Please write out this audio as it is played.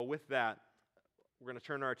With that, we're going to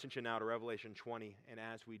turn our attention now to Revelation 20, and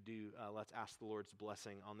as we do, let's ask the Lord's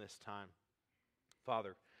blessing on this time.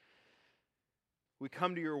 Father, we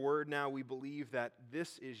come to your word now. We believe that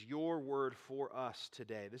this is your word for us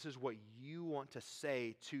today. This is what you want to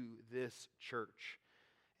say to this church.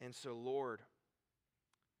 And so, Lord,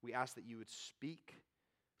 we ask that you would speak,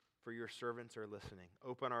 for your servants are listening.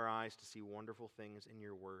 Open our eyes to see wonderful things in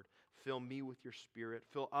your word. Fill me with your spirit.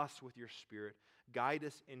 Fill us with your spirit. Guide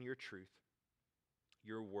us in your truth.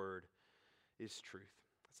 Your word is truth.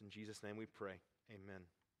 It's in Jesus' name we pray. Amen.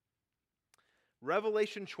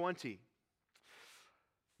 Revelation 20.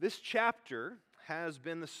 This chapter has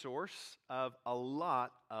been the source of a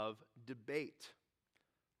lot of debate.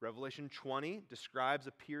 Revelation 20 describes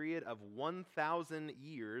a period of 1,000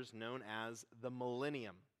 years known as the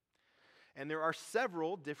millennium. And there are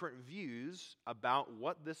several different views about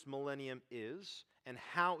what this millennium is and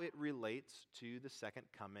how it relates to the second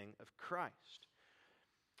coming of Christ.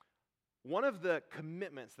 One of the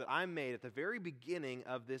commitments that I made at the very beginning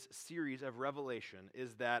of this series of Revelation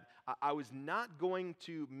is that I was not going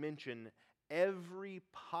to mention every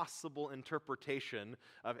possible interpretation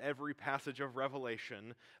of every passage of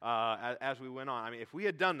Revelation as we went on. I mean, if we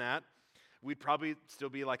had done that, we'd probably still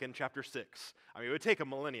be like in chapter 6. I mean, it would take a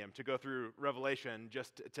millennium to go through Revelation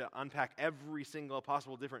just to unpack every single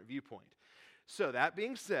possible different viewpoint. So that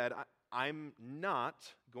being said, I'm not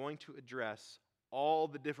going to address all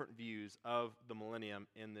the different views of the millennium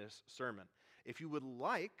in this sermon. If you would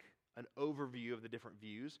like an overview of the different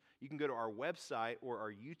views, you can go to our website or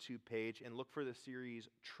our YouTube page and look for the series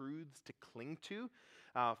Truths to Cling To.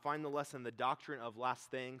 Find the lesson, The Doctrine of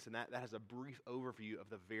Last Things, and that has a brief overview of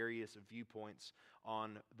the various viewpoints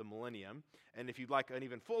on the millennium. And if you'd like an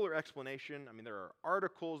even fuller explanation, I mean, there are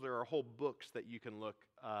articles, there are whole books that you can look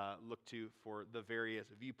to for the various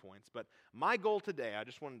viewpoints. But my goal today, I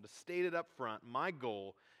just wanted to state it up front, my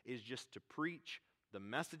goal is just to preach the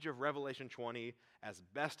message of Revelation 20 as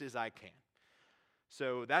best as I can.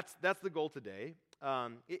 So that's the goal today.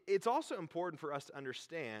 It's also important for us to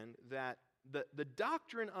understand that the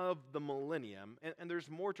doctrine of the millennium, and there's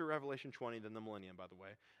more to Revelation 20 than the millennium, by the way,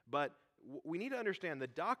 but we need to understand the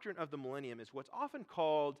doctrine of the millennium is what's often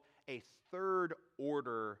called a third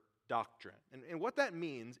order doctrine. And what that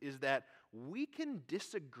means is that we can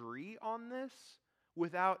disagree on this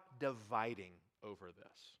without dividing over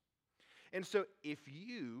this. And so if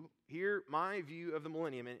you hear my view of the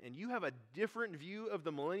millennium and you have a different view of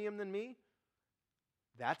the millennium than me,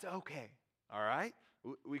 that's okay, all right?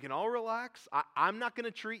 We can all relax. I'm not going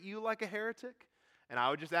to treat you like a heretic, and I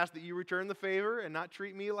would just ask that you return the favor and not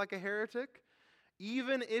treat me like a heretic.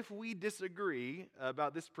 Even if we disagree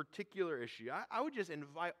about this particular issue, I would just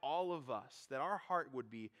invite all of us that our heart would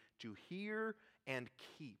be to hear and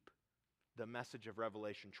keep the message of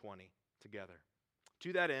Revelation 20 together.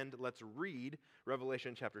 To that end, let's read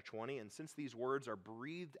Revelation chapter 20, and since these words are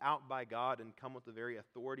breathed out by God and come with the very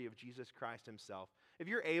authority of Jesus Christ himself, if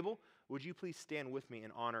you're able, would you please stand with me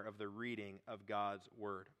in honor of the reading of God's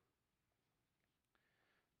word?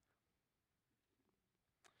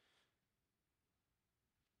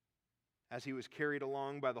 As he was carried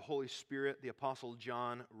along by the Holy Spirit, the Apostle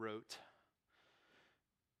John wrote,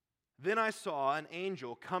 "Then I saw an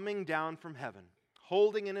angel coming down from heaven,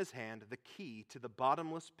 holding in his hand the key to the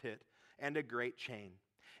bottomless pit and a great chain.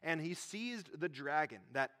 And he seized the dragon,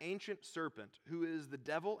 that ancient serpent, who is the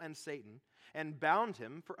devil and Satan, and bound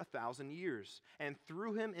him for 1,000 years, and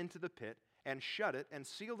threw him into the pit, and shut it, and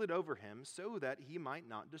sealed it over him, so that he might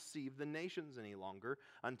not deceive the nations any longer,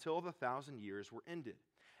 until the 1,000 years were ended.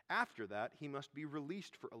 After that, he must be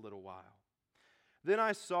released for a little while. Then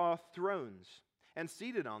I saw thrones, and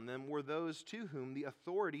seated on them were those to whom the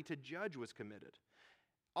authority to judge was committed.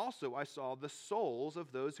 Also I saw the souls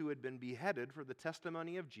of those who had been beheaded for the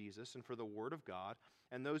testimony of Jesus and for the word of God,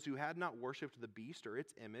 and those who had not worshipped the beast or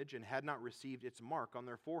its image and had not received its mark on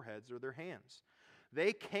their foreheads or their hands.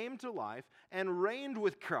 They came to life and reigned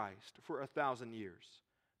with Christ for 1,000 years.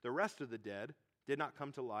 The rest of the dead did not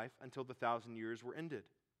come to life until the 1,000 years were ended.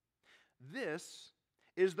 This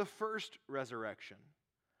is the first resurrection.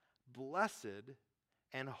 Blessed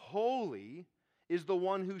and holy is the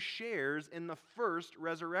one who shares in the first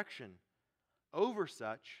resurrection. Over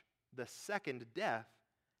such, the second death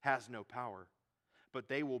has no power, but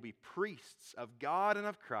they will be priests of God and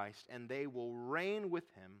of Christ, and they will reign with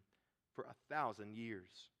him for 1,000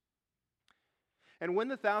 years. And when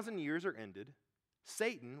the 1,000 years are ended,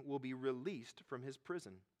 Satan will be released from his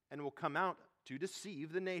prison and will come out to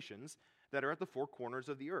deceive the nations that are at the four corners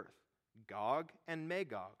of the earth, Gog and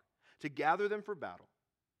Magog, to gather them for battle.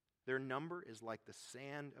 Their number is like the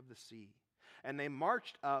sand of the sea. And they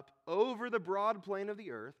marched up over the broad plain of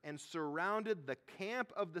the earth and surrounded the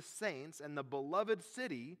camp of the saints and the beloved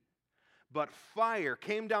city, but fire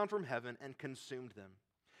came down from heaven and consumed them.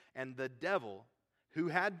 And the devil who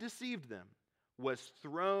had deceived them was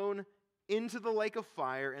thrown into the lake of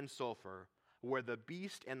fire and sulfur, where the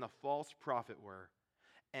beast and the false prophet were,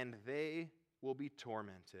 and they will be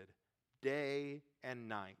tormented day and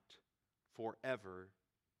night forever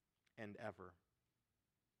and ever.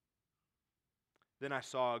 Then I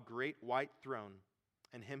saw a great white throne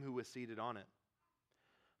and him who was seated on it.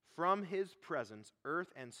 From his presence,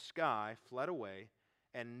 earth and sky fled away,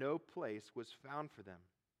 and no place was found for them.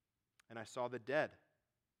 And I saw the dead,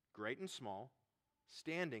 great and small,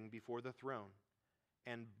 standing before the throne,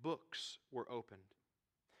 and books were opened.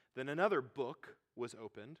 Then another book was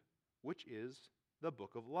opened, which is the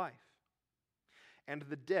book of life. And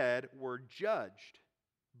the dead were judged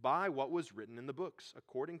by what was written in the books,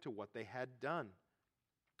 according to what they had done.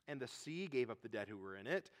 And the sea gave up the dead who were in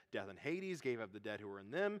it. Death and Hades gave up the dead who were in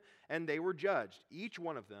them. And they were judged, each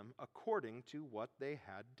one of them, according to what they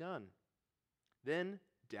had done. Then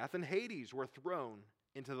death and Hades were thrown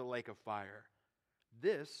into the lake of fire.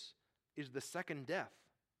 This is the second death,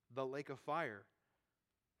 the lake of fire.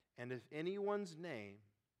 And if anyone's name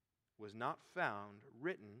was not found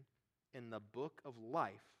written in the book of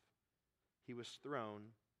life, he was thrown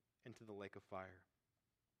into the lake of fire.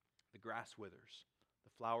 The grass withers,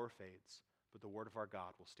 the flower fades, but the word of our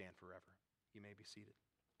God will stand forever. You may be seated.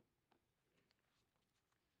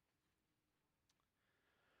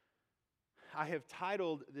 I have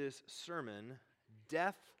titled this sermon,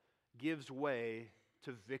 Death Gives Way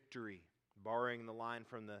to Victory, borrowing the line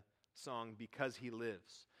from the song, Because He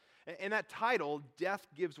Lives. And that title, Death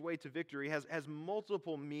Gives Way to Victory, has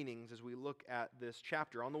multiple meanings as we look at this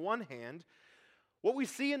chapter. On the one hand, what we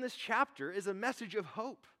see in this chapter is a message of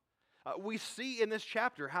hope. We see in this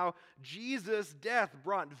chapter how Jesus' death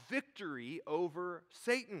brought victory over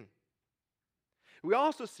Satan. We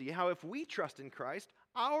also see how if we trust in Christ,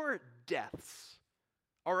 our deaths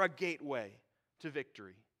are a gateway to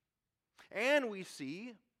victory. And we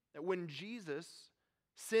see that when Jesus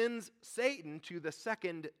sends Satan to the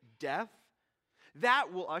second death,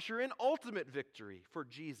 that will usher in ultimate victory for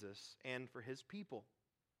Jesus and for his people.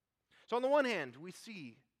 So on the one hand, we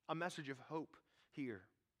see a message of hope here.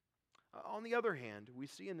 On the other hand, we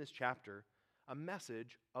see in this chapter a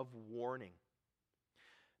message of warning.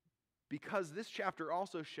 Because this chapter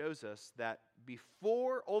also shows us that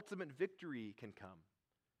before ultimate victory can come,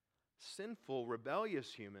 sinful,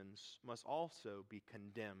 rebellious humans must also be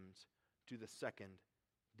condemned to the second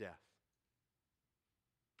death.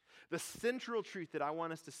 The central truth that I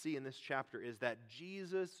want us to see in this chapter is that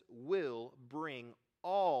Jesus will bring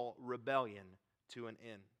all rebellion to an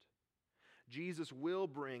end. Jesus will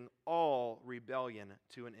bring all rebellion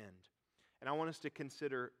to an end. And I want us to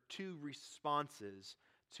consider two responses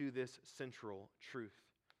to this central truth.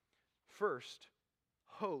 First,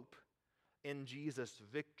 hope in Jesus'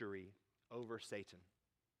 victory over Satan.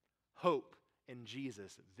 Hope in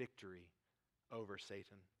Jesus' victory over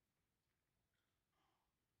Satan.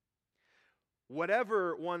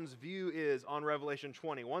 Whatever one's view is on Revelation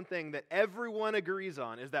 20, one thing that everyone agrees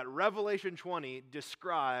on is that Revelation 20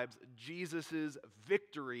 describes Jesus'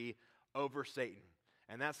 victory over Satan.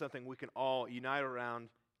 And that's something we can all unite around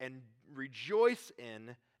and rejoice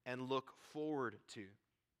in and look forward to.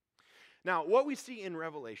 Now, what we see in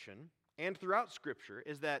Revelation and throughout Scripture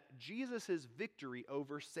is that Jesus' victory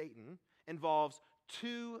over Satan involves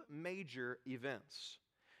two major events.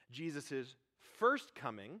 Jesus' first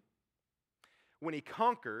coming, when he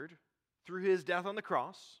conquered through his death on the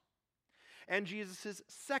cross, and Jesus'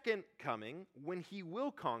 second coming, when he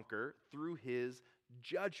will conquer through his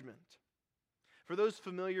judgment. For those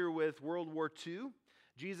familiar with World War II,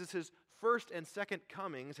 Jesus' first and second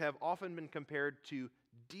comings have often been compared to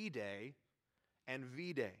D-Day and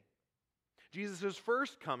V-Day. Jesus'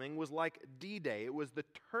 first coming was like D-Day. It was the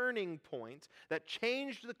turning point that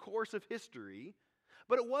changed the course of history,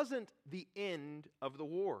 but it wasn't the end of the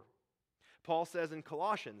war. Paul says in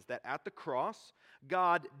Colossians that at the cross,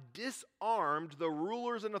 God disarmed the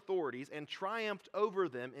rulers and authorities and triumphed over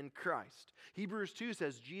them in Christ. Hebrews 2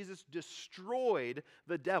 says Jesus destroyed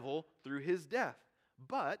the devil through his death.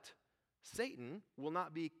 But Satan will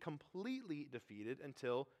not be completely defeated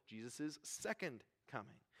until Jesus' second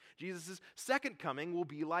coming. Jesus' second coming will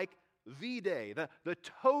be like V-Day, the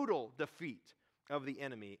total defeat of the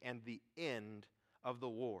enemy and the end of the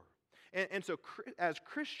war. And so as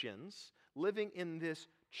Christians living in this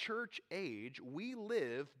church age, we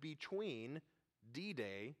live between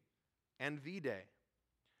D-Day and V-Day.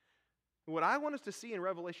 What I want us to see in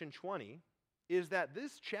Revelation 20 is that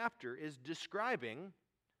this chapter is describing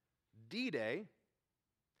D-Day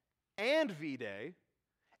and V-Day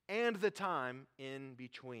and the time in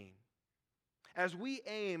between. As we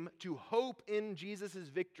aim to hope in Jesus'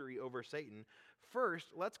 victory over Satan, first,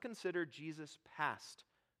 let's consider Jesus' past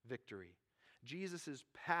victory. Jesus'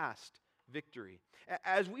 past victory.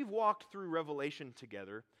 As we've walked through Revelation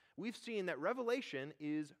together, we've seen that Revelation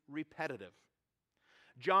is repetitive.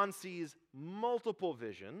 John sees multiple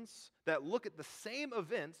visions that look at the same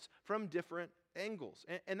events from different angles.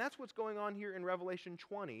 And that's what's going on here in Revelation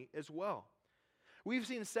 20 as well. We've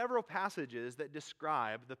seen several passages that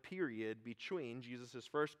describe the period between Jesus'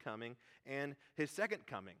 first coming and his second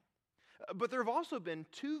coming. But there have also been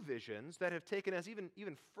two visions that have taken us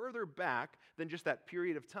even further back than just that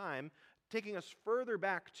period of time, taking us further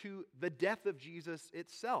back to the death of Jesus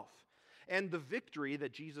itself and the victory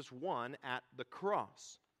that Jesus won at the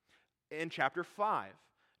cross. In chapter 5,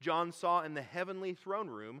 John saw in the heavenly throne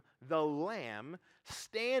room the Lamb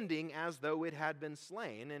standing as though it had been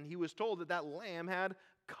slain, and he was told that that Lamb had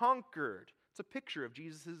conquered. It's a picture of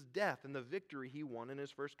Jesus' death and the victory he won in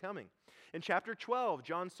his first coming. In chapter 12,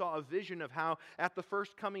 John saw a vision of how at the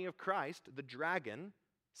first coming of Christ, the dragon,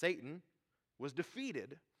 Satan, was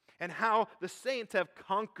defeated, and how the saints have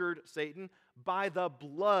conquered Satan by the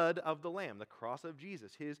blood of the Lamb, the cross of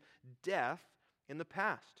Jesus, his death in the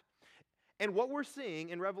past. And what we're seeing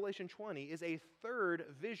in Revelation 20 is a third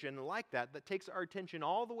vision like that takes our attention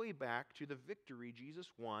all the way back to the victory Jesus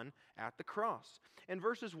won at the cross. In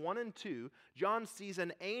verses 1 and 2, John sees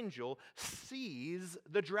an angel seize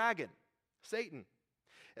the dragon, Satan.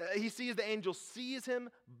 He sees the angel seize him,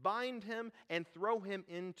 bind him, and throw him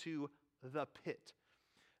into the pit.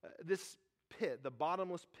 This pit, the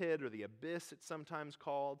bottomless pit or the abyss it's sometimes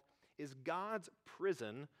called, is God's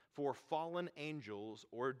prison for fallen angels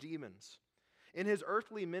or demons. In his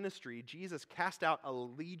earthly ministry, Jesus cast out a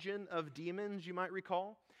legion of demons, you might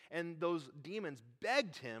recall, and those demons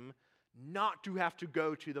begged him not to have to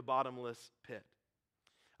go to the bottomless pit.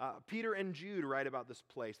 Peter and Jude write about this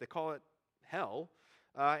place. They call it hell,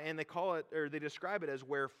 and they describe it as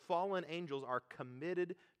where fallen angels are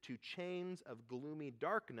committed to chains of gloomy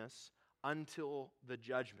darkness until the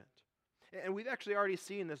judgment. And we've actually already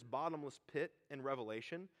seen this bottomless pit in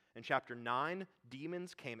Revelation. In chapter 9,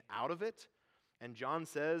 demons came out of it. And John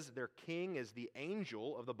says their king is the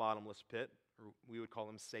angel of the bottomless pit, or we would call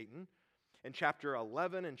him Satan. In chapter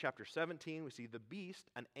 11 and chapter 17, we see the beast,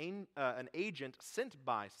 an agent sent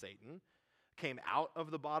by Satan, came out of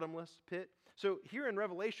the bottomless pit. So here in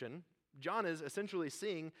Revelation, John is essentially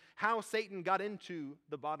seeing how Satan got into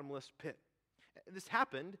the bottomless pit. This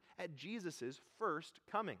happened at Jesus' first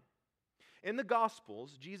coming. In the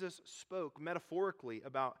Gospels, Jesus spoke metaphorically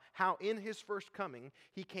about how in his first coming,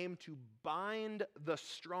 he came to bind the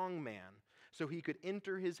strong man so he could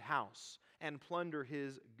enter his house and plunder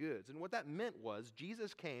his goods. And what that meant was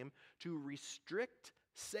Jesus came to restrict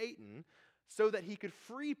Satan so that he could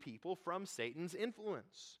free people from Satan's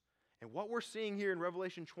influence. And what we're seeing here in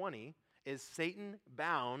Revelation 20 is Satan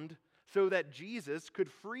bound so that Jesus could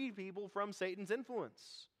free people from Satan's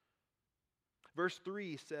influence. Verse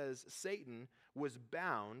 3 says, Satan was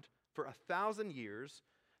bound for 1,000 years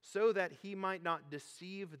so that he might not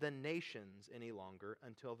deceive the nations any longer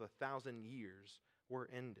until the 1,000 years were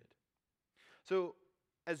ended. So,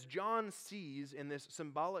 as John sees in this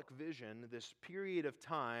symbolic vision, this period of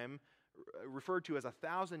time referred to as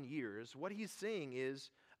 1,000 years, what he's seeing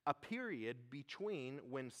is a period between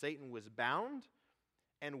when Satan was bound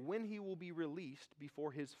and when he will be released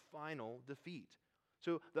before his final defeat.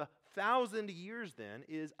 So the 1,000 years then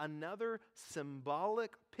is another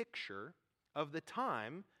symbolic picture of the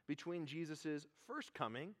time between Jesus' first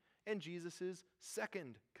coming and Jesus'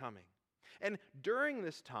 second coming. And during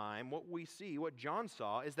this time, what we see, what John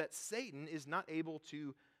saw, is that Satan is not able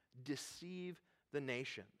to deceive the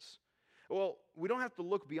nations. Well, we don't have to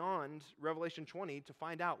look beyond Revelation 20 to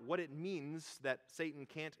find out what it means that Satan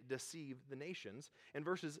can't deceive the nations. In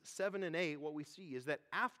verses 7 and 8, what we see is that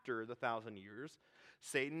after the 1,000 years,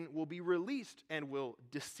 Satan will be released and will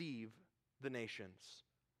deceive the nations.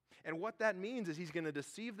 And what that means is he's going to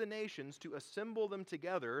deceive the nations to assemble them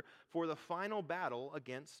together for the final battle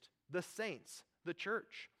against the saints, the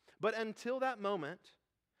church. But until that moment,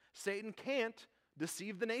 Satan can't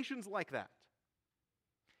deceive the nations like that.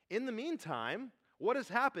 In the meantime, what is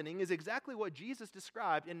happening is exactly what Jesus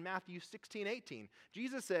described in Matthew 16:18.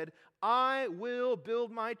 Jesus said, I will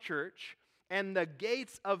build my church, and the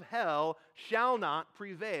gates of hell shall not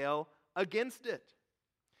prevail against it.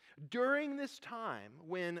 During this time,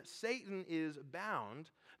 when Satan is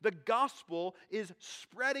bound, the gospel is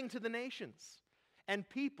spreading to the nations. And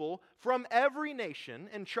people from every nation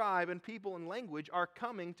and tribe and people and language are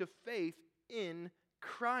coming to faith in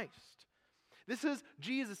Christ. This is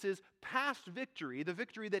Jesus' past victory, the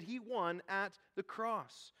victory that he won at the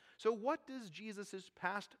cross. So what does Jesus'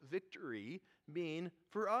 past victory mean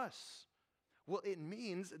for us? Well, it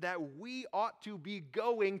means that we ought to be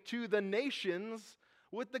going to the nations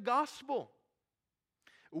with the gospel.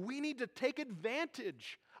 We need to take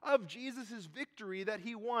advantage of Jesus' victory that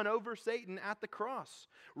he won over Satan at the cross.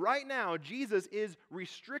 Right now, Jesus is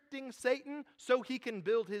restricting Satan so he can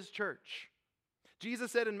build his church.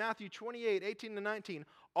 Jesus said in Matthew 28:18-19,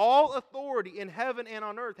 "All authority in heaven and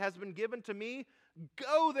on earth has been given to me.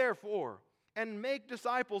 Go, therefore, and make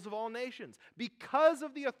disciples of all nations." Because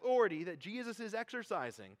of the authority that Jesus is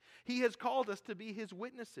exercising, he has called us to be his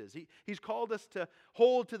witnesses. He's called us to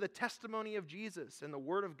hold to the testimony of Jesus and the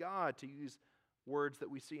word of God, to use words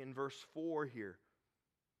that we see in verse 4 here.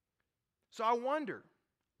 So I wonder,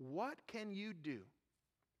 what can you do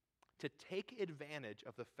to take advantage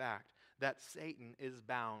of the fact that Satan is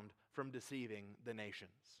bound from deceiving the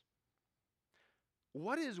nations?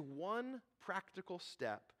 What is one practical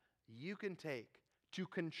step you can take to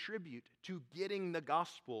contribute to getting the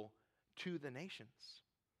gospel to the nations?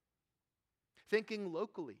 Thinking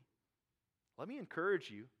locally, let me encourage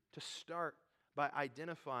you to start by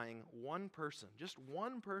identifying one person, just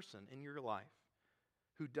one person in your life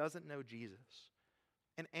who doesn't know Jesus,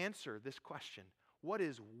 and answer this question. What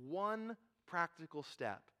is one practical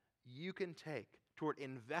step you can take toward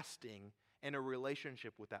investing in a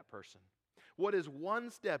relationship with that person? What is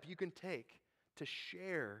one step you can take to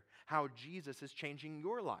share how Jesus is changing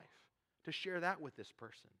your life, to share that with this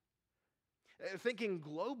person? Thinking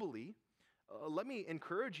globally, let me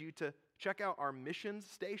encourage you to check out our missions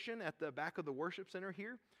station at the back of the worship center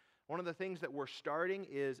here. One of the things that we're starting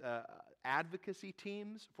is advocacy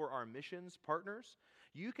teams for our missions partners.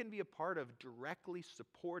 You can be a part of directly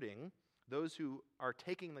supporting those who are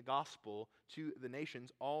taking the gospel to the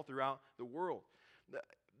nations all throughout the world.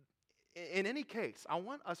 In any case, I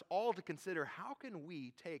want us all to consider, how can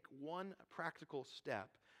we take one practical step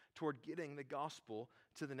toward getting the gospel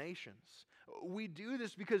to the nations? We do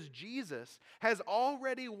this because Jesus has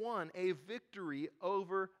already won a victory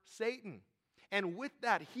over Satan. And with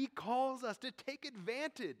that, he calls us to take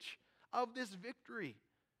advantage of this victory,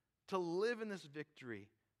 to live in this victory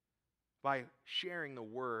by sharing the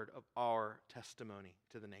word of our testimony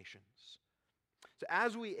to the nations. So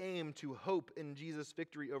as we aim to hope in Jesus'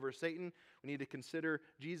 victory over Satan, we need to consider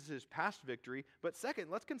Jesus' past victory. But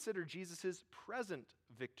second, let's consider Jesus' present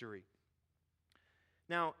victory.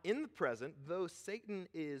 Now, in the present, though Satan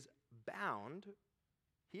is bound,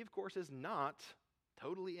 he, of course, is not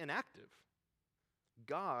totally inactive.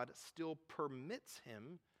 God still permits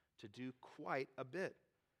him to do quite a bit.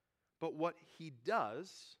 But what he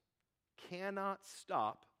does cannot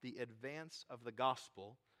stop the advance of the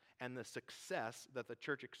gospel and the success that the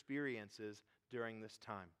church experiences during this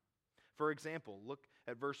time. For example, look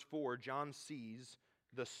at verse 4. John sees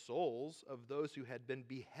the souls of those who had been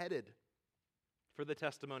beheaded for the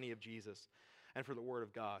testimony of Jesus and for the word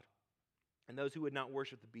of God, and those who would not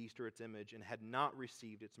worship the beast or its image and had not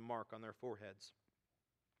received its mark on their foreheads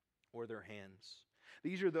or their hands.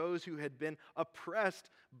 These are those who had been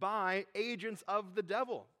oppressed by agents of the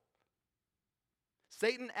devil.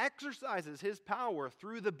 Satan exercises his power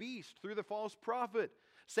through the beast, through the false prophet.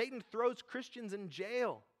 Satan throws Christians in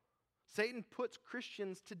jail. Satan puts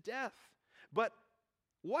Christians to death. But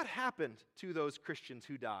what happened to those Christians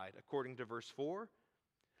who died, according to verse 4?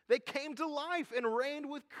 They came to life and reigned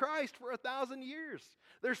with Christ for 1,000 years.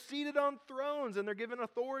 They're seated on thrones and they're given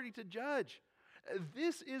authority to judge.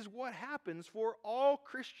 This is what happens for all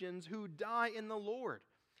Christians who die in the Lord.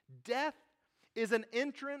 Death is an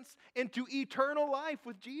entrance into eternal life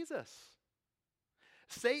with Jesus.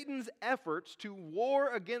 Satan's efforts to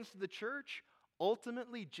war against the church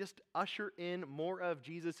ultimately just usher in more of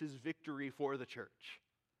Jesus' victory for the church.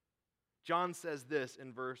 John says this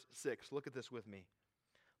in verse 6. Look at this with me.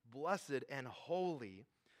 Blessed and holy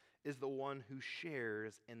is the one who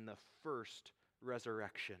shares in the first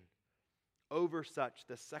resurrection. Over such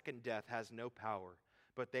the second death has no power,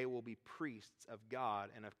 but they will be priests of God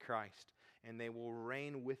and of Christ, and they will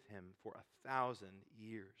reign with him for 1,000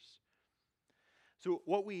 years. So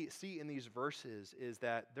what we see in these verses is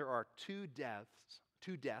that there are two deaths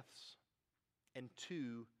and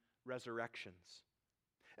two resurrections.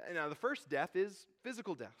 Now, the first death is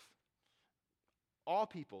physical death. All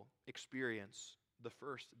people experience the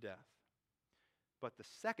first death. But the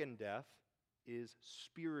second death is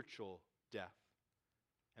spiritual death.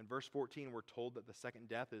 In verse 14, we're told that the second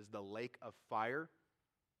death is the lake of fire.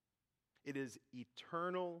 It is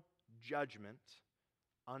eternal judgment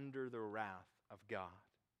under the wrath of God.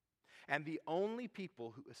 And the only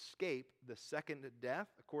people who escape the second death,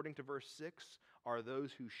 according to verse 6, are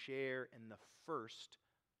those who share in the first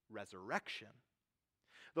resurrection.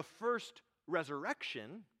 The first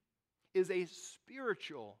resurrection is a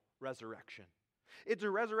spiritual resurrection. It's a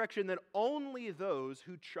resurrection that only those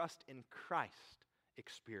who trust in Christ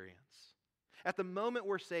experience. At the moment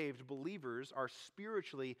we're saved, believers are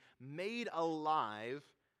spiritually made alive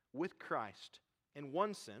with Christ in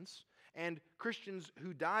one sense, and Christians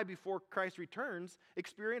who die before Christ returns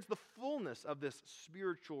experience the fullness of this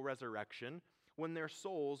spiritual resurrection when their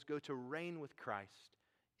souls go to reign with Christ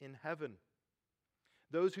in heaven.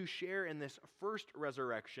 Those who share in this first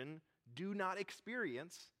resurrection do not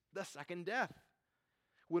experience the second death.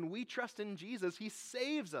 When we trust in Jesus, He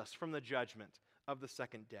saves us from the judgment of the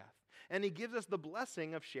second death, and He gives us the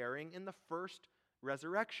blessing of sharing in the first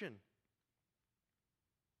resurrection.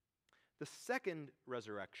 The second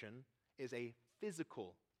resurrection is a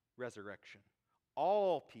physical resurrection.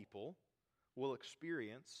 All people will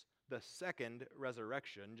experience the second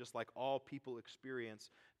resurrection, just like all people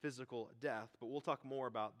experience physical death. But we'll talk more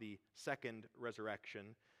about the second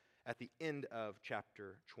resurrection at the end of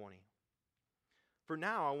chapter 20. For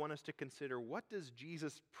now, I want us to consider, what does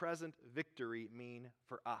Jesus' present victory mean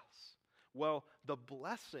for us? Well, the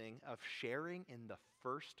blessing of sharing in the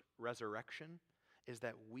first resurrection is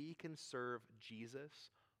that we can serve Jesus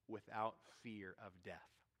without fear of death.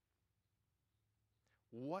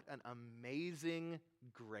 What an amazing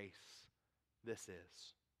grace this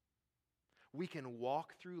is. We can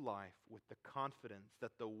walk through life with the confidence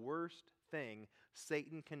that the worst thing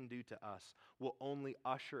Satan can do to us will only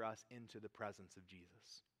usher us into the presence of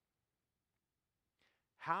Jesus.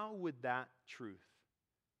 How would that truth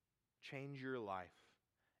change your life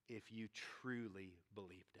if you truly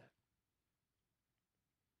believed it?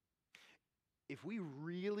 If we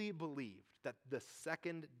really believed that the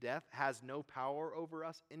second death has no power over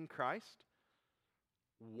us in Christ,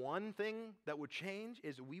 one thing that would change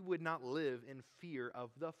is we would not live in fear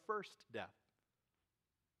of the first death.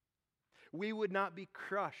 We would not be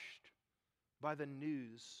crushed by the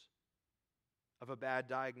news of a bad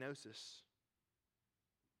diagnosis.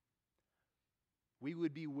 We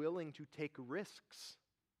would be willing to take risks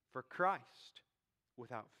for Christ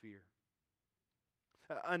without fear.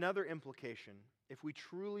 Another implication, if we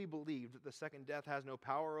truly believe that the second death has no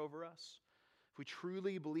power over us, if we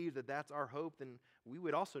truly believe that that's our hope, then we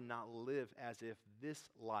would also not live as if this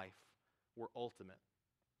life were ultimate.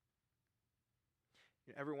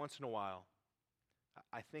 Every once in a while,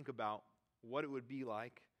 I think about what it would be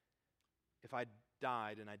like if I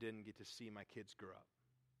died and I didn't get to see my kids grow up.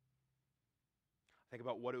 I think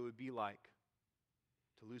about what it would be like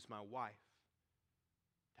to lose my wife,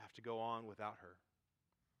 to have to go on without her.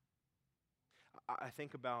 I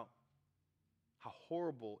think about how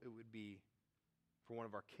horrible it would be for one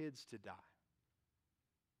of our kids to die.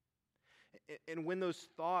 And when those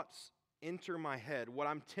thoughts enter my head, what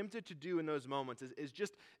I'm tempted to do in those moments is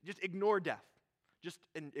just ignore death. Just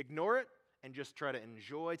ignore it and just try to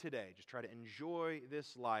enjoy today. Just try to enjoy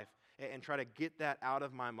this life and try to get that out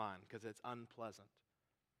of my mind because it's unpleasant.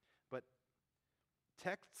 But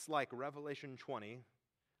texts like Revelation 20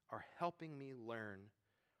 are helping me learn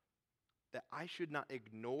that I should not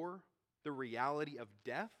ignore the reality of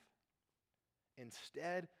death.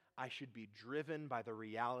 Instead, I should be driven by the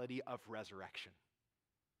reality of resurrection.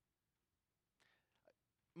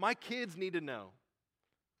 My kids need to know,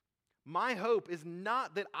 my hope is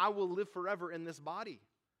not that I will live forever in this body,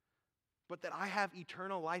 but that I have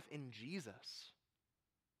eternal life in Jesus.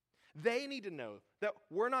 They need to know that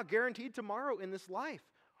we're not guaranteed tomorrow in this life,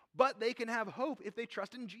 but they can have hope if they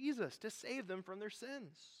trust in Jesus to save them from their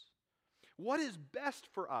sins. What is best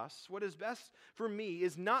for us, what is best for me,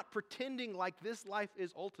 is not pretending like this life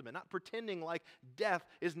is ultimate, not pretending like death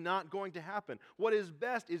is not going to happen. What is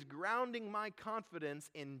best is grounding my confidence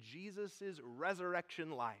in Jesus'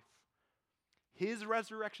 resurrection life. His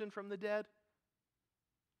resurrection from the dead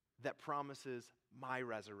that promises my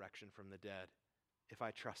resurrection from the dead if I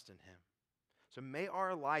trust in Him. So may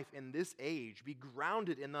our life in this age be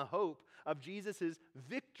grounded in the hope of Jesus'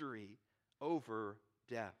 victory over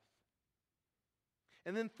death.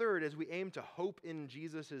 And then third, as we aim to hope in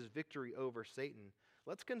Jesus' victory over Satan,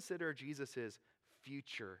 let's consider Jesus'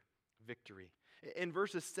 future victory. In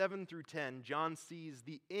verses 7 through 10, John sees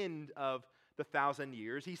the end of the 1,000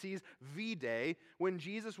 years. He sees V-Day, when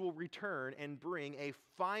Jesus will return and bring a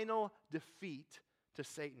final defeat to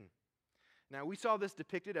Satan. Now, we saw this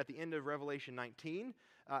depicted at the end of Revelation 19,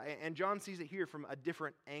 and John sees it here from a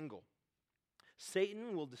different angle.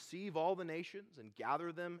 Satan will deceive all the nations and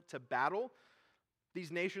gather them to battle.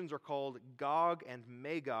 These nations are called Gog and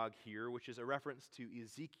Magog here, which is a reference to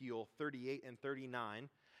Ezekiel 38 and 39.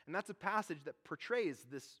 And that's a passage that portrays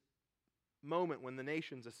this moment when the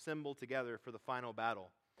nations assemble together for the final battle.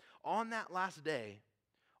 On that last day,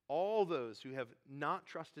 all those who have not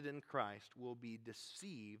trusted in Christ will be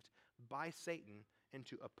deceived by Satan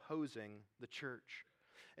into opposing the church.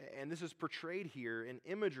 And this is portrayed here in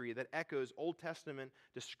imagery that echoes Old Testament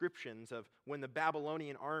descriptions of when the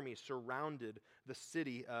Babylonian army surrounded the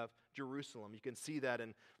city of Jerusalem. You can see that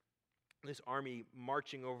in this army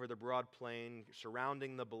marching over the broad plain,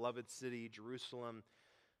 surrounding the beloved city, Jerusalem.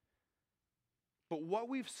 But what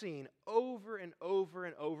we've seen over and over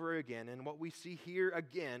and over again, and what we see here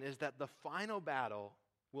again, is that the final battle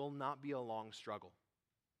will not be a long struggle.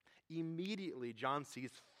 Immediately, John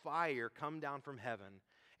sees fire come down from heaven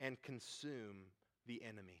and consume the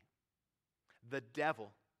enemy. The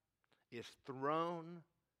devil is thrown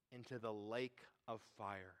into the lake of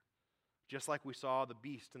fire. Just like we saw the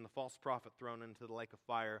beast and the false prophet thrown into the lake of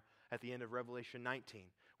fire at the end of Revelation 19.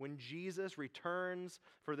 When Jesus returns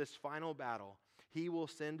for this final battle, he will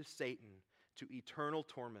send Satan to eternal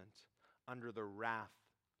torment under the wrath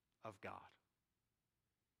of God.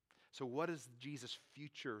 So what does Jesus'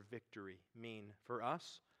 future victory mean for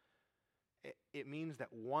us? It means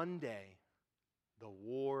that one day the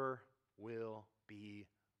war will be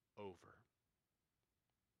over.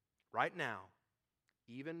 Right now,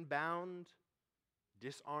 even bound,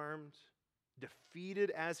 disarmed, defeated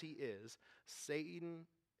as he is, Satan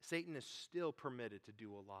is still permitted to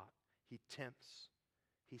do a lot. He tempts,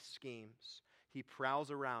 he schemes, he prowls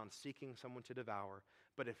around seeking someone to devour.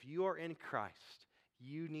 But if you are in Christ,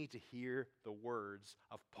 you need to hear the words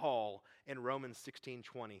of Paul in Romans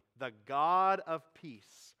 16:20. The God of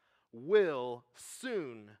peace will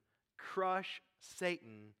soon crush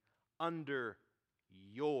Satan under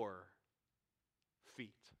your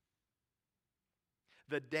feet.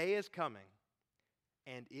 The day is coming,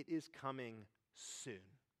 and it is coming soon,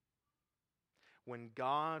 when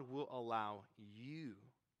God will allow you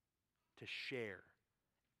to share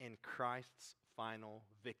in Christ's final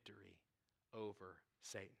victory over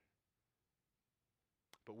Satan.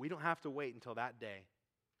 But we don't have to wait until that day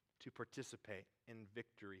to participate in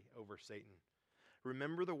victory over Satan.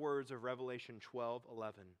 Remember the words of Revelation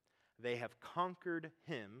 12:11. They have conquered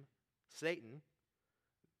him, Satan.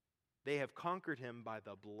 They have conquered him by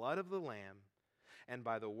the blood of the Lamb and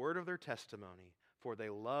by the word of their testimony, for they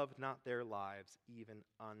loved not their lives even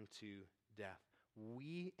unto death.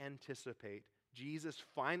 We anticipate Jesus'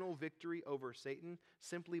 final victory over Satan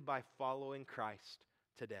simply by following Christ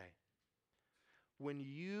today. When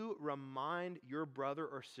you remind your brother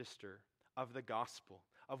or sister of the gospel,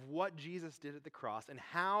 of what Jesus did at the cross and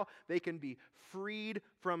how they can be freed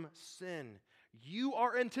from sin, you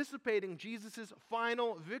are anticipating Jesus'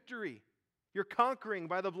 final victory. You're conquering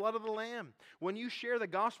by the blood of the Lamb. When you share the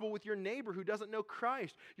gospel with your neighbor who doesn't know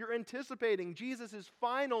Christ, you're anticipating Jesus'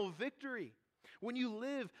 final victory. When you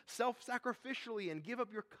live self-sacrificially and give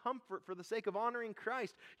up your comfort for the sake of honoring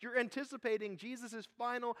Christ, you're anticipating Jesus'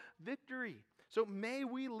 final victory. So may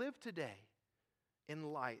we live today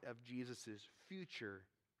in light of Jesus' future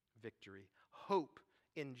victory. Hope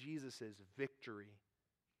in Jesus' victory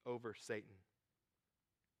over Satan.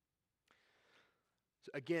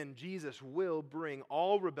 So again, Jesus will bring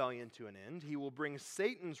all rebellion to an end. He will bring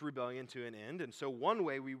Satan's rebellion to an end. And so one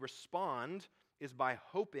way we respond is by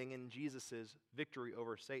hoping in Jesus' victory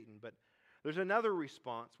over Satan. But there's another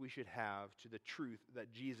response we should have to the truth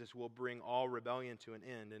that Jesus will bring all rebellion to an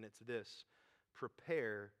end, and it's this: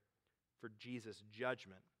 prepare for Jesus'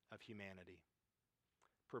 judgment of humanity.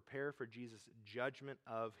 Prepare for Jesus' judgment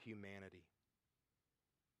of humanity.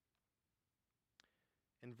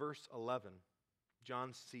 In verse 11,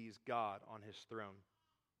 John sees God on his throne,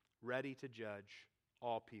 ready to judge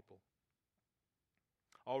all people.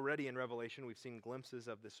 Already in Revelation, we've seen glimpses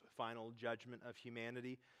of this final judgment of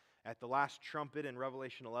humanity. At the last trumpet in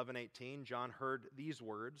Revelation 11:18, John heard these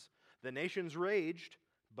words: "The nations raged,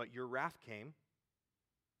 but your wrath came,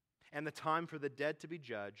 and the time for the dead to be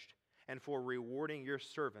judged, and for rewarding your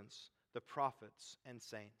servants, the prophets and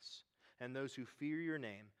saints, and those who fear your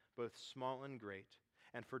name, both small and great,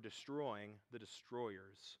 and for destroying the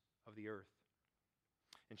destroyers of the earth."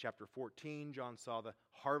 In chapter 14, John saw the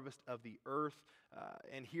harvest of the earth.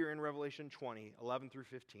 And here in Revelation 20, 11 through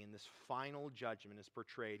 15, this final judgment is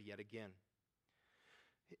portrayed yet again.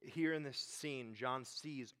 Here in this scene, John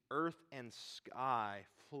sees earth and sky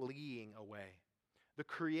fleeing away. The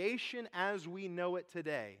creation as we know it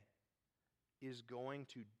today is going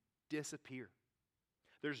to disappear.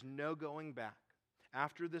 There's no going back.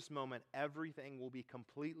 After this moment, everything will be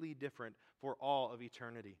completely different for all of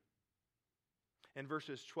eternity. In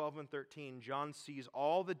verses 12 and 13, John sees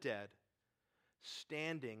all the dead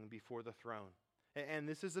standing before the throne. And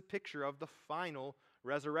this is a picture of the final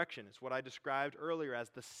resurrection. It's what I described earlier as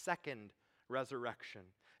the second resurrection.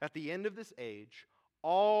 At the end of this age,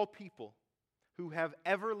 all people who have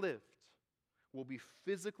ever lived will be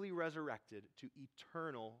physically resurrected to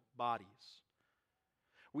eternal bodies.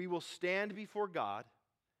 We will stand before God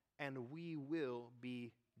and we will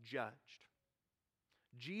be judged.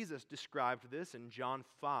 Jesus described this in John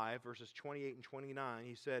 5, verses 28 and 29.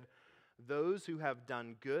 He said, "Those who have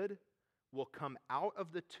done good will come out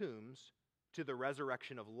of the tombs to the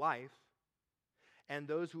resurrection of life, and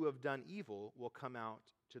those who have done evil will come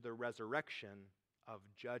out to the resurrection of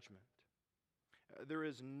judgment." There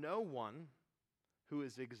is no one who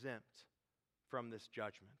is exempt from this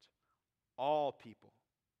judgment. All people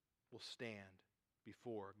will stand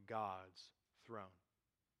before God's throne.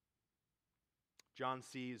 John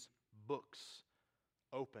sees books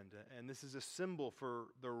opened, and this is a symbol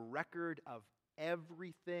for the record of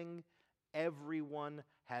everything everyone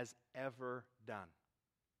has ever done.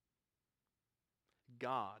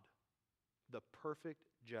 God, the perfect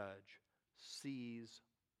judge, sees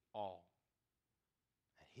all.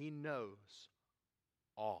 He knows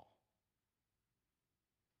all.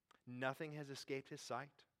 Nothing has escaped his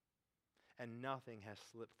sight, and nothing has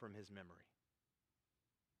slipped from his memory.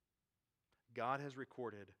 God has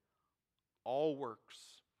recorded all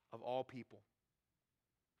works of all people.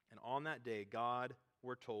 And on that day, God,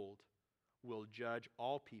 we're told, will judge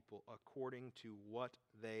all people according to what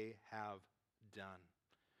they have done.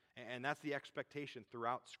 And that's the expectation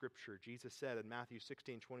throughout Scripture. Jesus said in Matthew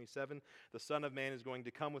 16:27, "The Son of Man is going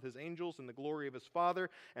to come with his angels in the glory of his Father,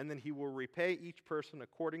 and then he will repay each person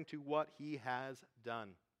according to what he has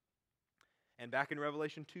done." And back in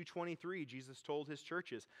Revelation 2:23, Jesus told his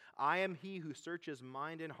churches, "I am he who searches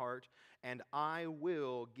mind and heart, and I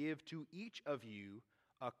will give to each of you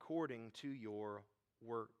according to your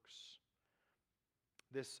works."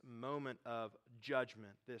 This moment of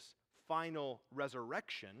judgment, this final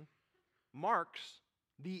resurrection, marks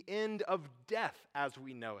the end of death as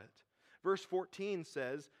we know it. Verse 14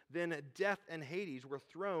 says, "Then death and Hades were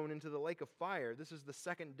thrown into the lake of fire." This is the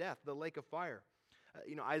second death, the lake of fire.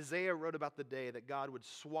 Isaiah wrote about the day that God would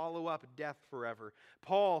swallow up death forever.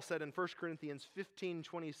 Paul said in 1 Corinthians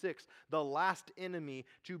 15:26, "The last enemy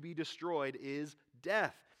to be destroyed is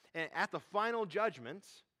death." And at the final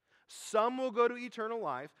judgment, some will go to eternal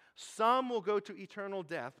life, some will go to eternal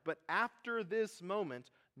death, but after this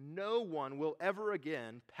moment, no one will ever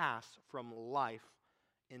again pass from life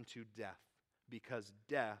into death, because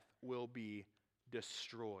death will be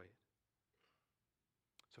destroyed.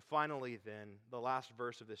 So finally then, the last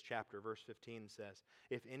verse of this chapter, verse 15 says,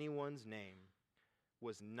 "If anyone's name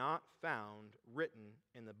was not found written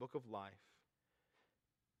in the book of life,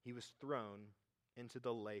 he was thrown into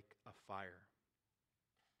the lake of fire."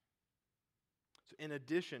 So in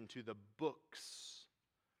addition to the books,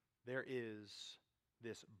 there is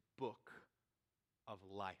this book of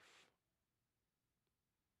life.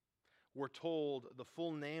 We're told the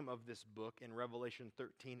full name of this book in Revelation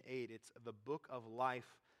 13:8. It's the book of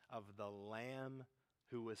life of the Lamb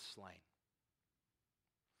who was slain.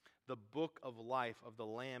 The book of life of the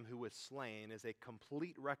Lamb who was slain is a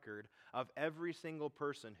complete record of every single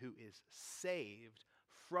person who is saved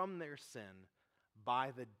from their sin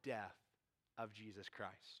by the death of Jesus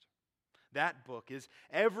Christ. That book is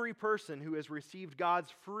every person who has received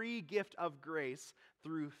God's free gift of grace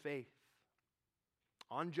through faith.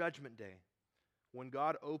 On Judgment Day, when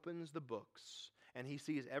God opens the books and he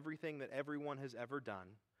sees everything that everyone has ever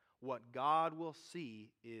done, what God will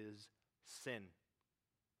see is sin.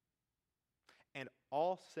 And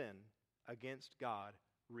all sin against God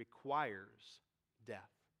requires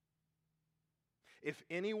death. If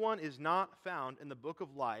anyone is not found in the book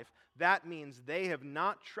of life, that means they have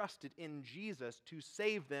not trusted in Jesus to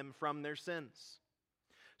save them from their sins.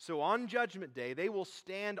 So on Judgment Day, they will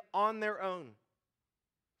stand on their own.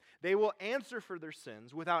 They will answer for their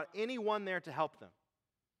sins without anyone there to help them.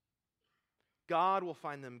 God will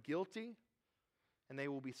find them guilty, and they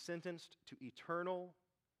will be sentenced to eternal,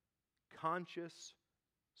 conscious,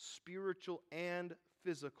 spiritual, and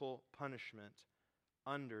physical punishment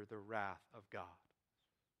under the wrath of God.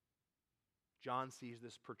 John sees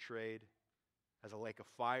this portrayed as a lake of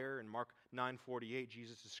fire. In Mark 9:48,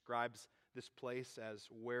 Jesus describes this place as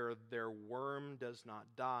where their worm does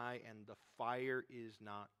not die and the fire is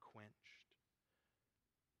not quenched.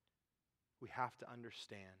 We have to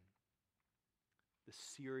understand the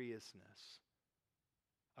seriousness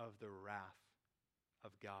of the wrath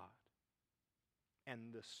of God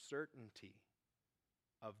and the certainty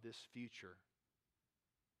of this future.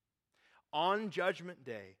 On Judgment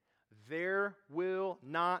Day, there will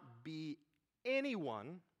not be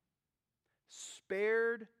anyone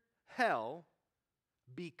spared hell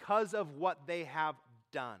because of what they have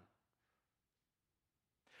done.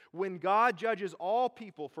 When God judges all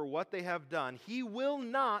people for what they have done, He will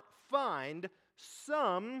not find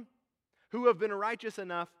some who have been righteous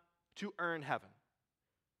enough to earn heaven.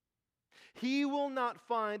 He will not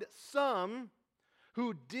find some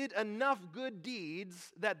who did enough good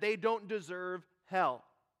deeds that they don't deserve hell.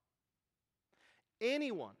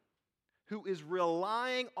 Anyone who is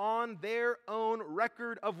relying on their own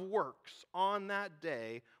record of works on that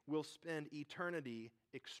day will spend eternity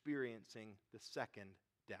experiencing the second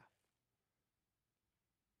death.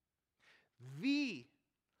 The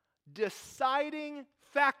deciding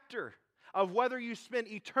factor of whether you spend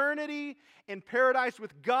eternity in paradise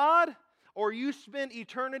with God or you spend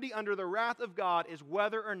eternity under the wrath of God is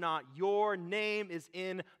whether or not your name is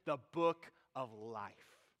in the book of life.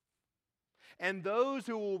 And those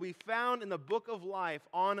who will be found in the book of life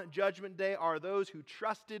on Judgment Day are those who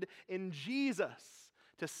trusted in Jesus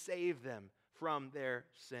to save them from their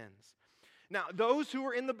sins. Now, those who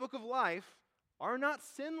are in the book of life are not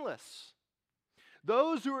sinless.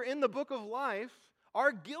 Those who are in the book of life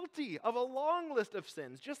are guilty of a long list of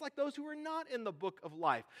sins, just like those who are not in the book of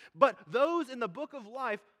life. But those in the book of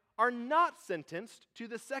life are not sentenced to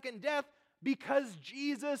the second death because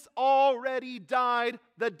Jesus already died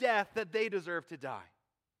the death that they deserve to die.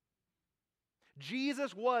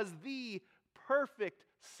 Jesus was the perfect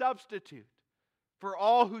substitute for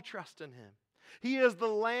all who trust in Him. He is the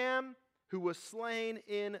Lamb who was slain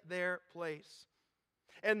in their place.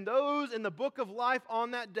 And those in the book of life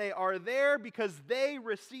on that day are there because they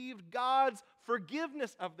received God's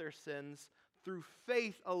forgiveness of their sins through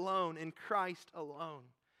faith alone, in Christ alone.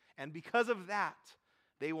 And because of that,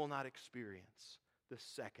 they will not experience the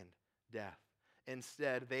second death.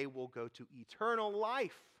 Instead, they will go to eternal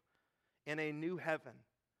life in a new heaven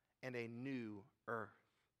and a new earth.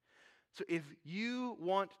 So if you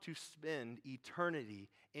want to spend eternity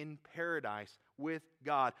in paradise with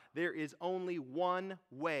God, there is only one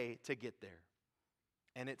way to get there,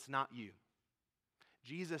 and it's not you.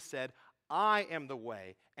 Jesus said, "I am the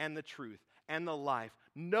way and the truth and the life.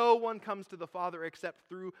 No one comes to the Father except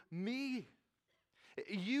through me."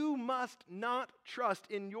 You must not trust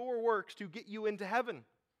in your works to get you into heaven.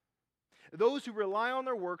 Those who rely on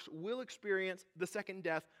their works will experience the second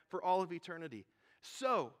death for all of eternity.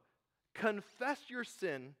 So, confess your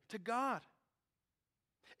sin to God.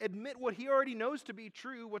 Admit what He already knows to be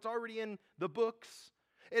true, what's already in the books.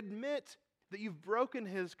 Admit that you've broken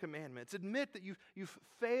His commandments. Admit that you've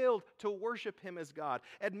failed to worship Him as God.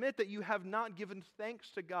 Admit that you have not given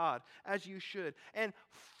thanks to God as you should. And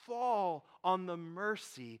fall on the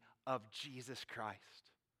mercy of Jesus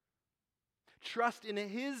Christ. Trust in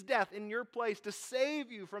His death in your place to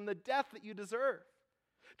save you from the death that you deserve.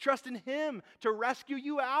 Trust in Him to rescue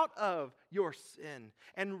you out of your sin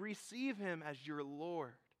and receive Him as your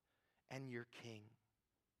Lord and your King.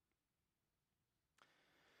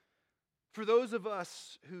 For those of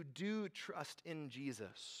us who do trust in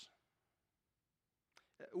Jesus,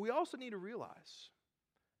 we also need to realize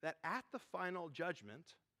that at the final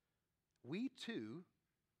judgment, we too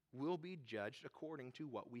will be judged according to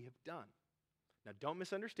what we have done. Now, don't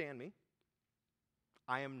misunderstand me.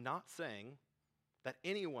 I am not saying that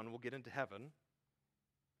anyone will get into heaven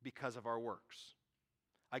because of our works.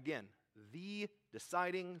 Again, the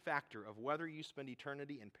deciding factor of whether you spend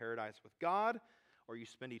eternity in paradise with God or you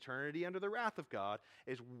spend eternity under the wrath of God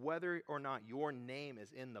is whether or not your name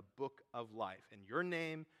is in the book of life. And your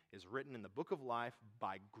name is written in the book of life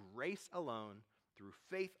by grace alone, through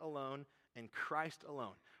faith alone, and Christ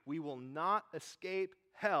alone. We will not escape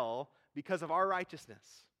hell because of our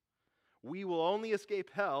righteousness. We will only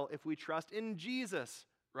escape hell if we trust in Jesus'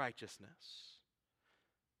 righteousness.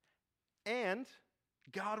 And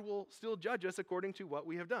God will still judge us according to what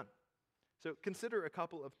we have done. So consider a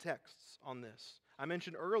couple of texts on this. I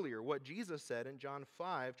mentioned earlier what Jesus said in John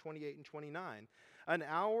 5:28 and 29. "An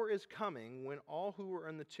hour is coming when all who are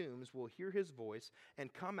in the tombs will hear His voice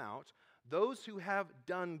and come out, those who have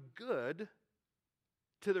done good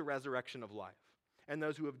to the resurrection of life, and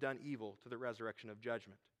those who have done evil to the resurrection of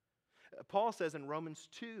judgment." Paul says in Romans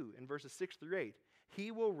 2, in verses 6 through 8,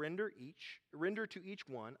 "He will render to each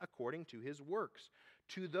one according to his works.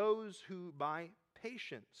 To those who by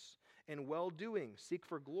patience and well-doing seek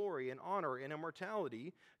for glory and honor and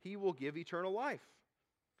immortality, He will give eternal life.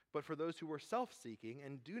 But for those who are self-seeking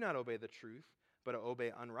and do not obey the truth, but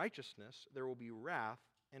obey unrighteousness, there will be wrath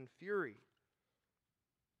and fury.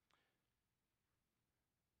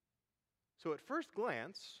 So at first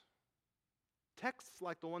glance, texts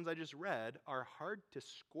like the ones I just read are hard to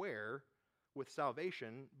square with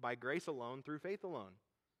salvation by grace alone through faith alone.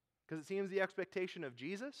 Because it seems the expectation of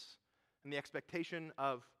Jesus and the expectation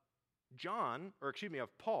of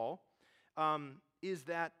Paul, is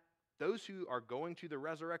that those who are going to the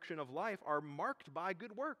resurrection of life are marked by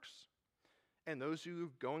good works. And those who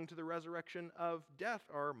are going to the resurrection of death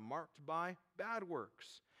are marked by bad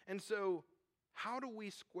works. And so, how do we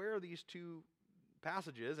square these two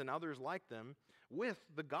passages and others like them with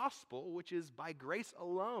the gospel, which is by grace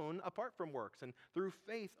alone, apart from works, and through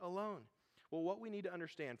faith alone? Well, what we need to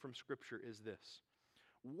understand from Scripture is this: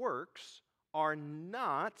 works are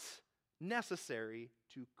not necessary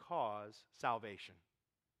to cause salvation,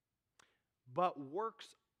 but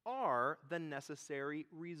works are the necessary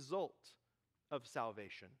result of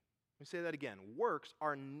salvation. Let me say that again. Works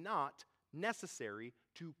are not necessary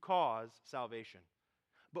to cause salvation,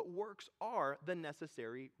 but works are the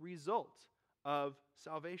necessary result of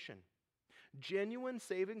salvation. Genuine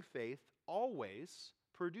saving faith always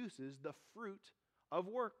produces the fruit of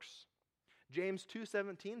works. James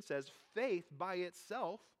 2:17 says, faith by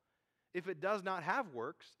itself, if it does not have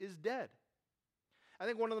works, is dead. I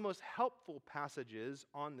think one of the most helpful passages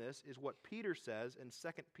on this is what Peter says in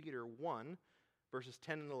 2 Peter 1, verses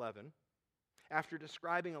 10 and 11. After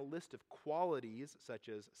describing a list of qualities such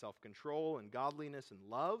as self-control and godliness and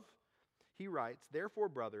love, he writes, therefore,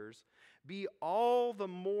 brothers, be all the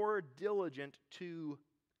more diligent to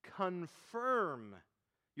confirm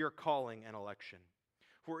your calling and election.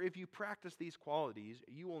 For if you practice these qualities,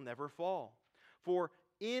 you will never fall. For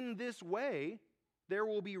in this way, there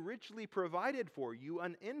will be richly provided for you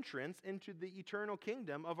an entrance into the eternal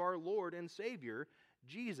kingdom of our Lord and Savior,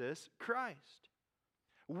 Jesus Christ.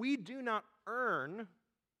 We do not earn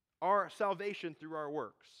our salvation through our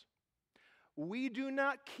works. We do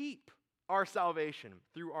not keep our salvation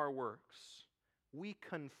through our works. We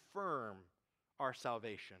confirm our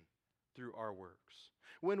salvation through our works.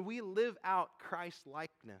 When we live out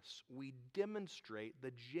Christ-likeness, we demonstrate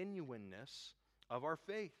the genuineness of our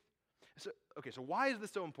faith. So why is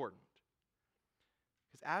this so important?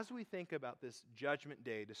 Because as we think about this judgment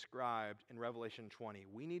day described in Revelation 20,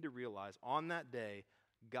 we need to realize on that day,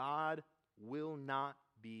 God will not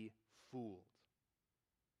be fooled.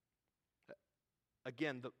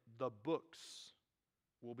 Again, the books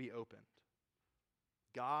will be opened.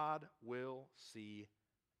 God will see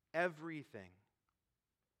everything.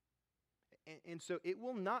 And so it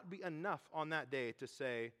will not be enough on that day to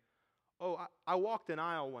say, oh, I walked an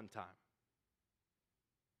aisle one time.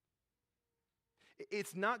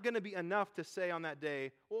 It's not going to be enough to say on that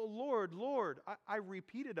day, well, Lord, I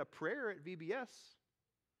repeated a prayer at VBS.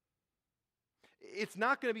 It's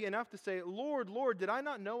not going to be enough to say, Lord, did I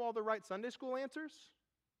not know all the right Sunday school answers?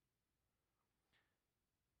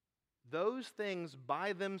 Those things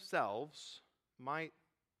by themselves might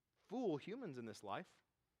fool humans in this life,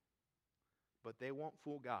 but they won't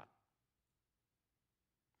fool God.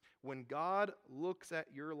 When God looks at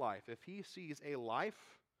your life, if He sees a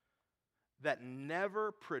life that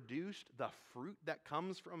never produced the fruit that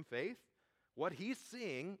comes from faith, what He's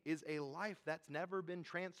seeing is a life that's never been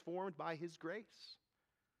transformed by His grace.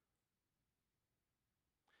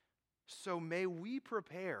 So may we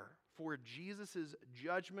prepare for Jesus'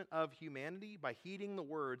 judgment of humanity by heeding the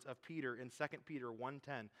words of Peter in 2 Peter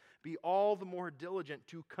 1:10. Be all the more diligent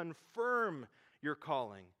to confirm your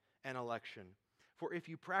calling and election. For if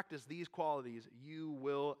you practice these qualities, you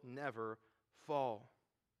will never fall.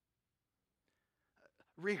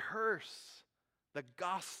 Rehearse the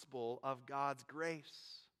gospel of God's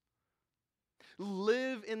grace.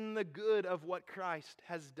 Live in the good of what Christ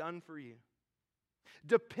has done for you.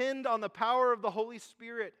 Depend on the power of the Holy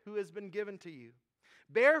Spirit who has been given to you.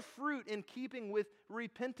 Bear fruit in keeping with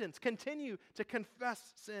repentance. Continue to confess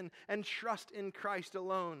sin and trust in Christ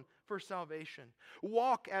alone for salvation.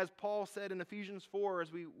 Walk, as Paul said in Ephesians 4,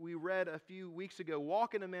 as we read a few weeks ago,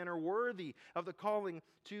 walk in a manner worthy of the calling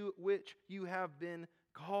to which you have been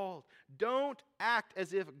called. Don't act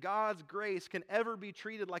as if God's grace can ever be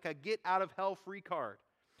treated like a get-out-of-hell-free card.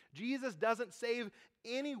 Jesus doesn't save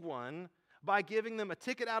anyone by giving them a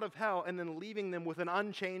ticket out of hell and then leaving them with an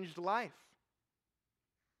unchanged life.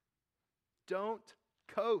 Don't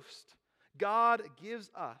coast. God gives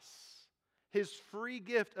us His free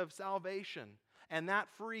gift of salvation, and that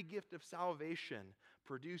free gift of salvation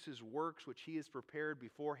produces works which He has prepared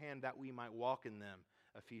beforehand that we might walk in them,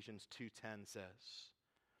 Ephesians 2:10 says.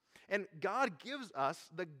 And God gives us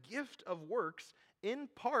the gift of works in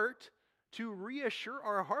part to reassure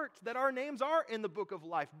our hearts that our names are in the book of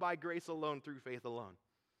life by grace alone, through faith alone.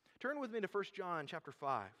 Turn with me to 1 John chapter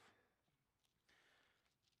 5.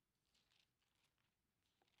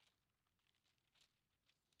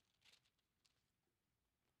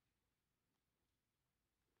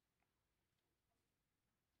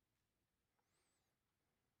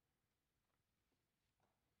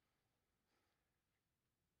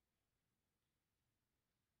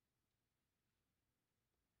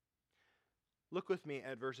 Look with me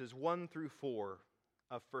at verses 1 through 4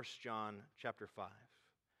 of 1 John chapter 5.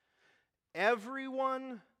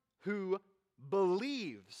 Everyone who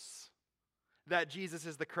believes that Jesus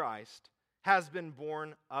is the Christ has been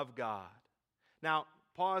born of God. Now,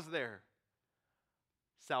 pause there.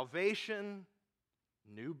 Salvation,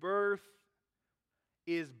 new birth,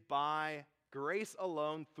 is by grace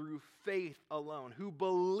alone, through faith alone. Who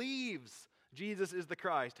believes Jesus is the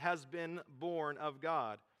Christ has been born of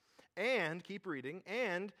God. And, keep reading,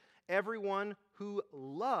 and everyone who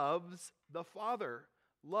loves the Father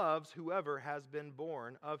loves whoever has been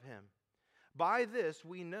born of him. By this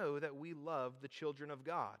we know that we love the children of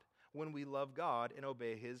God, when we love God and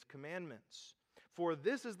obey his commandments. For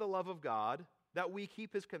this is the love of God, that we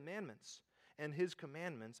keep his commandments, and his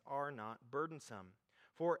commandments are not burdensome.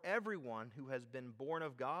 For everyone who has been born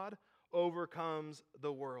of God overcomes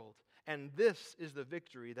the world. And this is the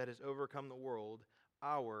victory that has overcome the world,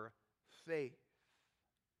 our faith.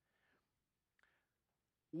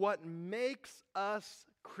 What makes us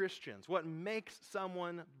Christians, what makes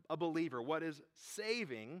someone a believer, what is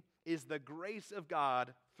saving, is the grace of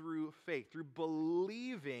God through faith, through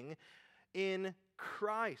believing in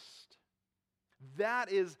Christ.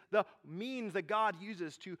 That is the means that God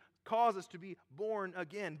uses to cause us to be born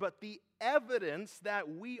again. But the evidence that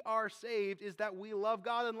we are saved is that we love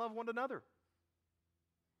God and love one another.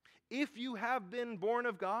 If you have been born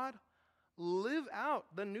of God, live out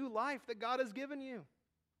the new life that God has given you.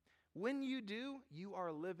 When you do, you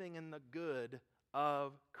are living in the good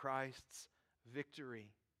of Christ's victory.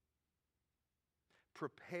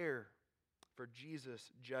 Prepare for Jesus'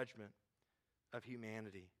 judgment of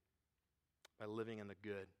humanity by living in the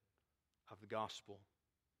good of the gospel,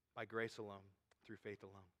 by grace alone, through faith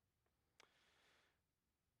alone.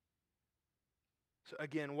 So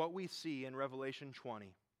again, what we see in Revelation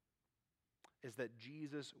 20 is that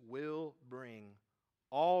Jesus will bring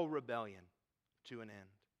all rebellion to an end.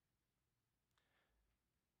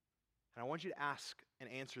 And I want you to ask and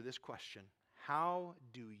answer this question: how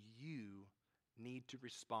do you need to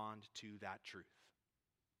respond to that truth?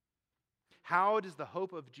 How does the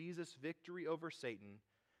hope of Jesus' victory over Satan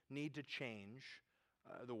need to change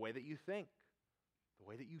the way that you think, the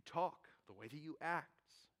way that you talk, the way that you act?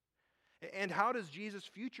 And how does Jesus'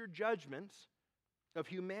 future judgment of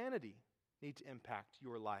humanity need to impact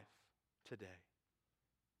your life today?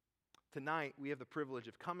 Tonight, we have the privilege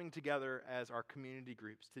of coming together as our community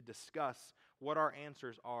groups to discuss what our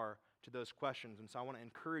answers are to those questions. And so I want to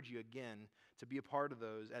encourage you again to be a part of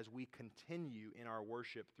those as we continue in our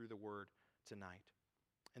worship through the Word tonight.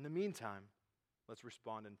 In the meantime, let's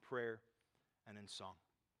respond in prayer and in song.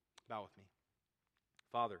 Bow with me.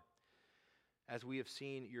 Father, as we have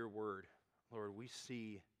seen your Word, Lord, we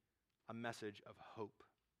see a message of hope.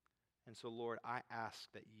 And so, Lord, I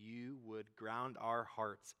ask that you would ground our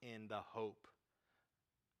hearts in the hope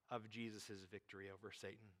of Jesus' victory over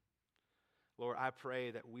Satan. Lord, I pray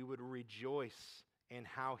that we would rejoice in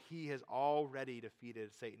how he has already defeated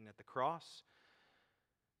Satan at the cross.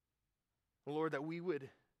 Lord, that we would,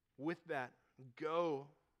 with that, go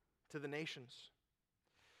to the nations.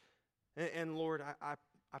 And Lord, I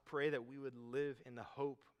pray that we would live in the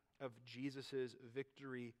hope of Jesus'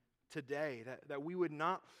 victory today, that we would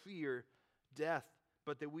not fear death,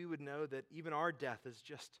 but that we would know that even our death is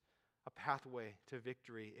just a pathway to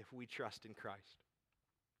victory if we trust in Christ.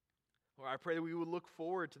 Lord, I pray that we would look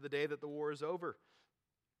forward to the day that the war is over,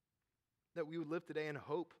 that we would live today in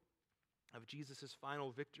hope of Jesus'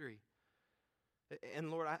 final victory. And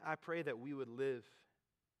Lord, I pray that we would live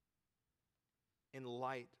in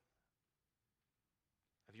light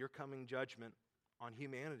of your coming judgment on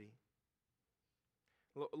humanity.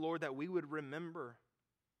 Lord, that we would remember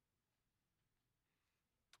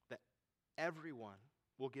that everyone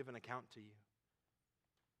will give an account to you.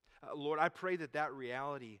 Lord, I pray that that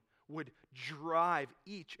reality would drive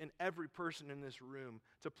each and every person in this room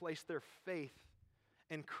to place their faith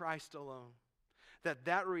in Christ alone.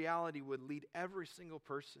 That reality would lead every single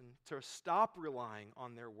person to stop relying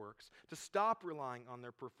on their works, to stop relying on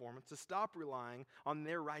their performance, to stop relying on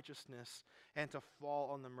their righteousness, and to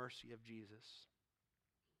fall on the mercy of Jesus.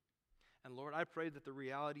 And Lord, I pray that the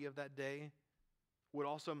reality of that day would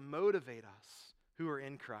also motivate us who are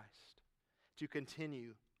in Christ to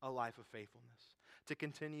continue a life of faithfulness, to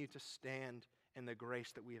continue to stand in the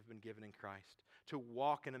grace that we have been given in Christ, to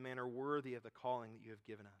walk in a manner worthy of the calling that you have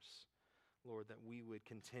given us. Lord, that we would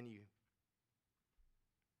continue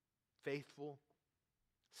faithful,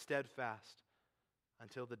 steadfast,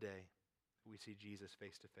 until the day we see Jesus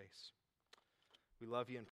face to face. We love you and